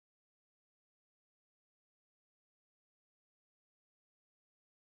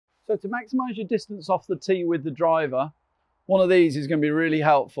So to maximize your distance off the tee with the driver, one of these is going to be really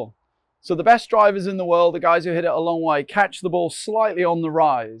helpful. So the best drivers in the world, the guys who hit it a long way, catch the ball slightly on the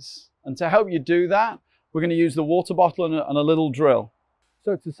rise. And to help you do that, we're going to use the water bottle and a little drill.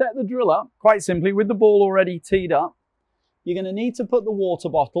 So to set the drill up, quite simply, with the ball already teed up, you're going to need to put the water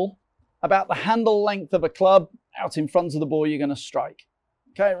bottle about the handle length of a club out in front of the ball you're going to strike.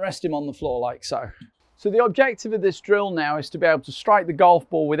 Okay, rest him on the floor like so. So the objective of this drill now is to be able to strike the golf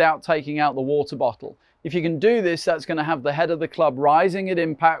ball without taking out the water bottle. If you can do this, that's going to have the head of the club rising at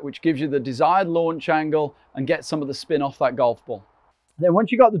impact, which gives you the desired launch angle and get some of the spin off that golf ball. Then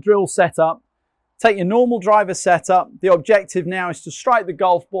once you've got the drill set up, take your normal driver setup. The objective now is to strike the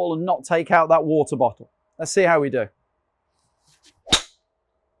golf ball and not take out that water bottle. Let's see how we do.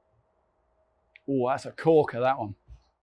 Oh, that's a corker, that one.